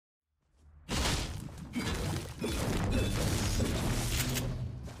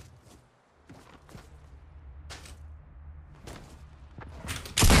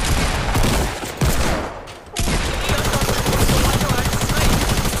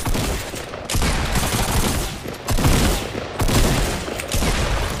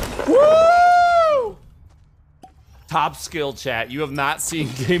Top skill, chat. You have not seen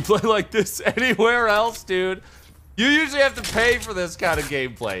gameplay like this anywhere else, dude. You usually have to pay for this kind of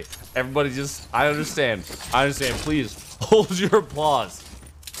gameplay. Everybody just, I understand. Please hold your applause.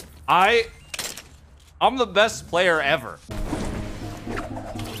 I'm the best player ever.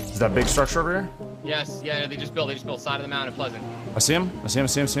 Is that big structure over here? Yes, yeah, they just built side of the mountain, Pleasant. I see him.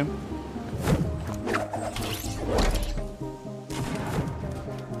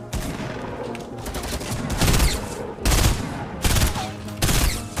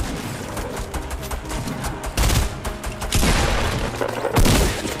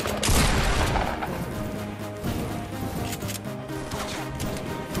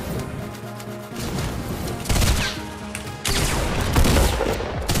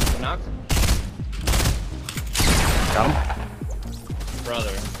 Got him.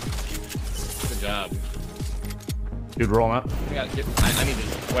 Brother. Good job. Dude, rolling up. I need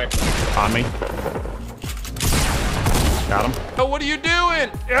this quick. On me. Got him. Oh, what are you doing?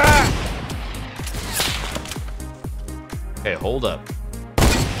 Yeah. Okay, hold up.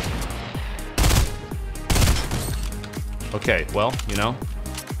 Okay, well, you know.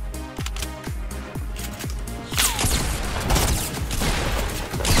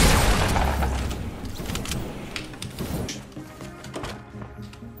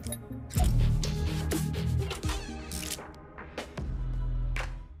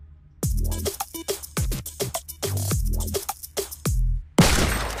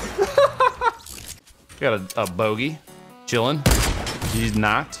 Got a bogey, chilling. He's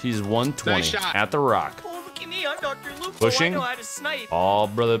knocked. He's 120 nice shot. At the rock. Oh, look at me, I'm DrLupo. Pushing. I know how to snipe. Oh,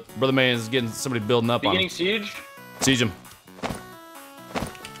 brother man is getting somebody building up on him. Siege? Siege him.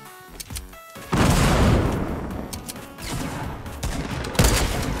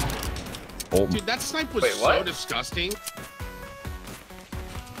 Oh. Dude, that snipe was so disgusting.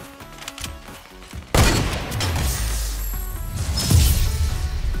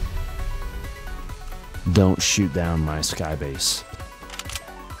 Don't shoot down my sky base.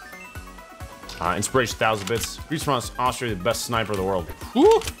 Inspiration 1,000 bits. Greece from Austria, the best sniper of the world. Woo!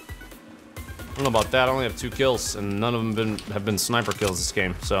 I don't know about that. I only have 2 kills, and none of them have been sniper kills this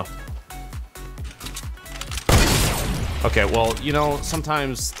game. So. Okay, well, you know,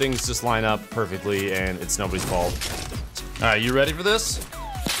 sometimes things just line up perfectly, and it's nobody's fault. All right, you ready for this?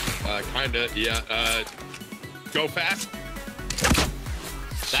 Kinda, yeah. Go fast.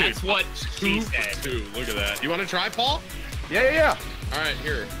 That's what he said. Two. Look at that. You want to try, Paul? Yeah. All right,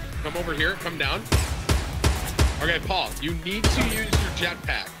 here. Come over here. Come down. Okay, Paul, you need to use your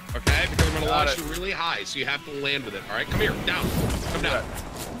jetpack, okay? Because I'm going to launch you really high, so you have to land with it. All right, come here. Down. Come down.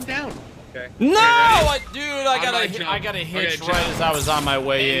 Come down. Okay. No, Okay, I got a hitch right as I was on my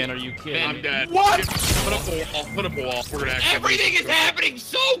way in. Are you kidding? I'm dead. What? Put up a wall. Put up a wall. We're gonna actually. Everything is happening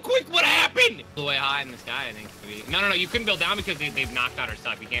so quick. What happened? The way high in the sky, I think. No. You couldn't build down because they've knocked out our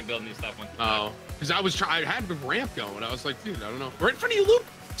stuff. You can't build new stuff once. Oh, because I had the ramp going. I was like, dude, I don't know. Right in front of you, Luke.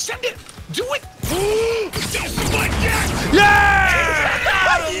 Send it. Do it. Yeah!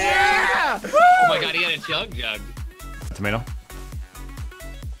 Yeah! Oh my God, he had a jug. Tomato.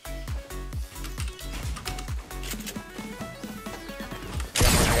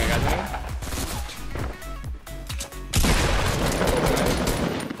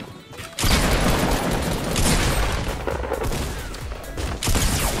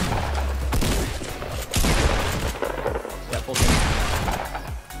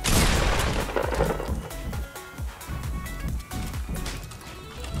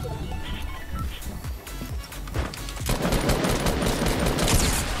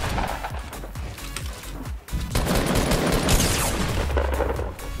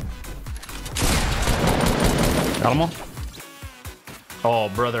 Got them all? Oh,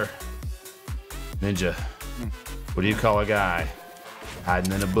 brother. Ninja. What do you call a guy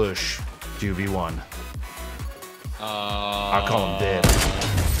hiding in a bush? 2v1. I'll call him dead.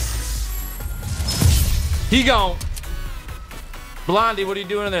 He gone. Blondie, what are you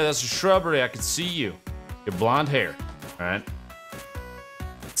doing in there? That's a shrubbery. I can see you. Your blonde hair. All right.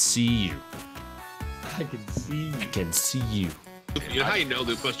 See you. I can see you. I can see you. You know how you know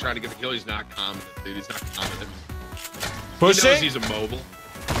Lupo's trying to get the kill? He's not confident, dude. He's not confident. Pushing. He knows he's immobile.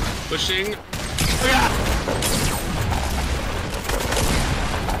 Pushing.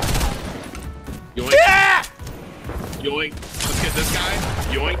 Yoink. Yeah! Yoink. Let's get this guy.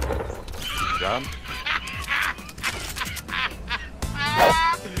 Yoink. Got him.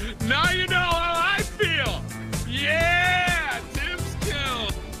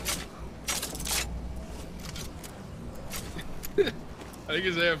 think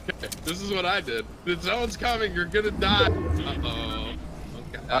he's AFK. This is what I did. The zone's coming. You're gonna die. Uh-oh.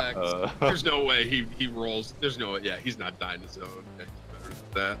 Okay. There's no way he rolls. There's no way. Yeah, he's not dying to zone. Okay, he's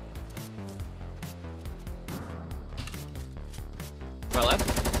better than that. My left.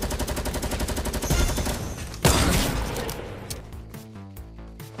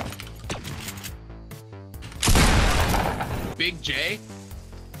 Big J.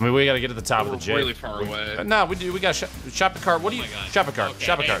 I mean, we gotta get to the top of the J. Really far away. No, we do. We got shop a cart. What do you? Shop a cart. Okay,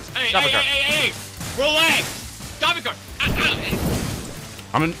 Shop a hey, cart. Hey, Shop a hey, cart. hey, relax. Stop it, cart.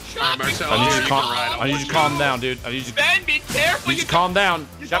 I'm in. All right, Marcel, I need you you to can calm. ride. I need you to calm down, dude. I need you. Ben, be careful. You just calm down.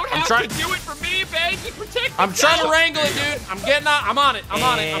 You Shop- don't I'm have trying. to do it for me, Ben. Just protect I'm trying to yourself. wrangle it, dude. I'm getting on. I'm on it. I'm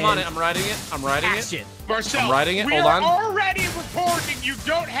on it. I'm on it. I'm riding it. I'm riding it. Marcel, I'm riding it. we Hold are on. already recording. You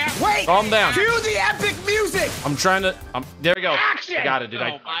don't have. Wait! Calm down. Cue the epic music! I'm trying to. There we go. Action! I got it, dude.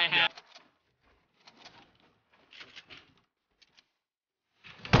 Oh, I have.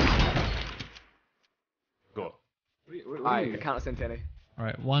 Cool. Alright, count us in, Tanny. All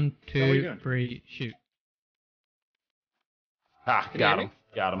right, 1, 2, 3, shoot. Ah, got him.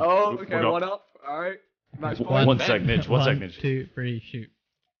 Got him. Oh, We're okay, going- one up. Alright. Match point. One sec, Mitch. One sec, 1, Mitch. 2, 3, shoot.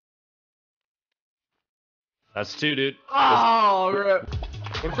 That's 2, dude. Oh, rip.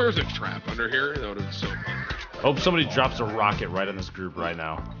 What if there was a trap under here? That would have been so fun. Hope somebody drops a rocket right in this group right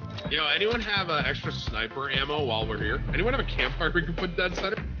now. Yo, anyone have extra sniper ammo while we're here? Anyone have a campfire we can put dead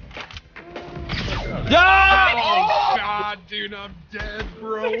center? Yeah! Oh God, dude, I'm dead,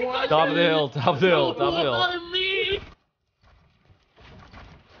 bro. What? Top of the hill. Top of the hill. Top of the hill. Why me?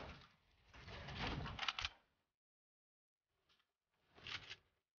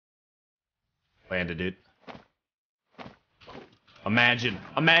 Landed, dude. Imagine.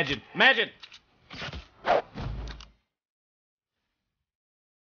 Imagine. Imagine.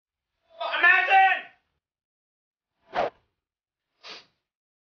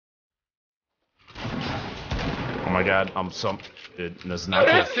 Oh my God, I'm some. Dude, this is not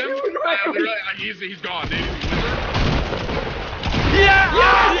good. That's him. He's gone, dude. Yeah!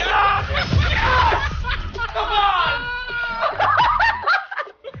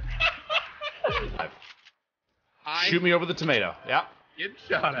 Shoot me over the tomato. Yeah. Get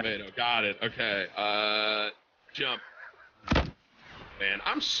shot at. Tomato. Got it. Okay. Jump. Man,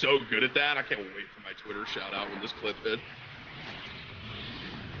 I'm so good at that. I can't wait for my Twitter shout out when this clip hit.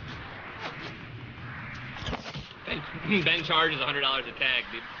 Ben charges $100 a tag,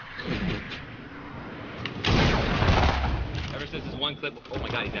 dude. Ever since this one clip. Oh my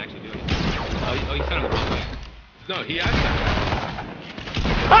God, he's actually doing it. Oh, you sent him the wrong way. No, he has that.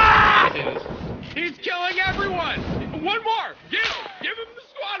 Yes, it is. He's killing everyone. One more. Give him the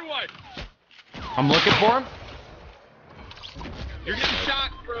squad one. I'm looking for him. You're getting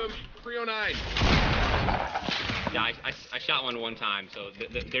shot from 309. Yeah, I shot one time, so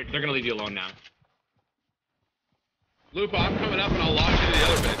they're gonna leave you alone now. Lupo, I'm coming up and I'll launch you to the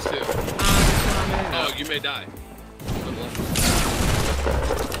other bits too. Oh, you may die.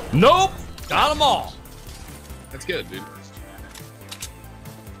 Nope. Got them all. That's good, dude.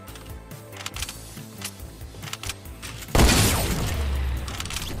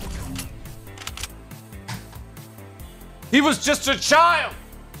 He was just a child.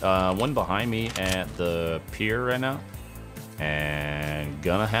 One behind me at the pier right now. And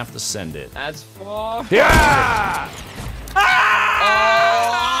gonna have to send it. That's far. Yeah!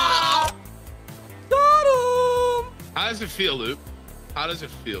 Ah! Got him! How does it feel, Luke? How does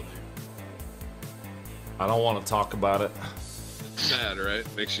it feel, dude? I don't want to talk about it. It's sad, right?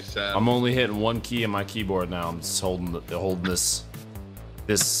 Makes you sad. I'm only hitting one key on my keyboard now. I'm just holding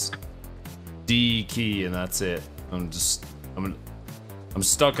this D key, and that's it. I'm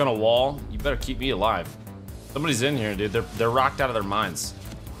stuck on a wall. You better keep me alive. Somebody's in here, dude. They're rocked out of their minds.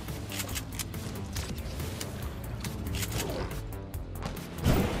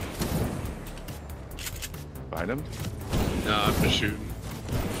 Find him? No, I'm just shooting.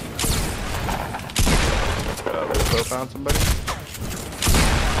 Lupo found somebody?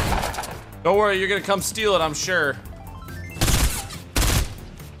 Don't worry, you're gonna come steal it, I'm sure.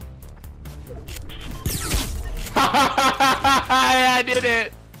 I did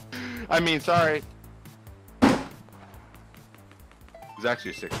it! I mean, sorry. He's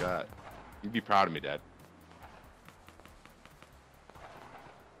actually a sick shot. You'd be proud of me, Dad.